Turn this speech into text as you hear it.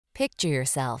Picture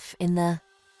yourself in the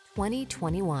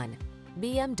 2021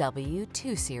 BMW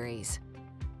 2 Series.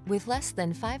 With less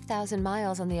than 5,000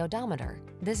 miles on the odometer,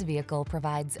 this vehicle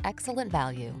provides excellent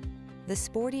value. The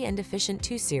sporty and efficient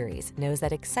 2 Series knows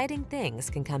that exciting things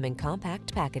can come in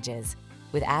compact packages.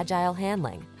 With agile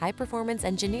handling, high-performance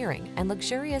engineering, and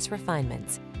luxurious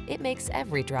refinements, it makes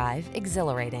every drive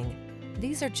exhilarating.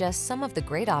 These are just some of the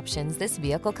great options this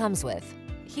vehicle comes with: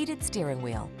 heated steering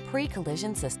wheel,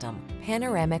 pre-collision system,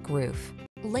 panoramic roof,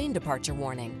 lane departure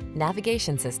warning,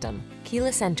 navigation system,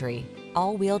 keyless entry,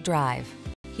 all-wheel drive,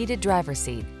 heated driver's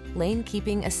seat, lane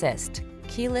keeping assist,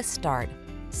 keyless start.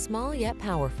 Small yet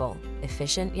powerful,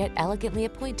 efficient yet elegantly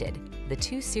appointed, the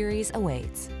 2 Series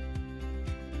awaits.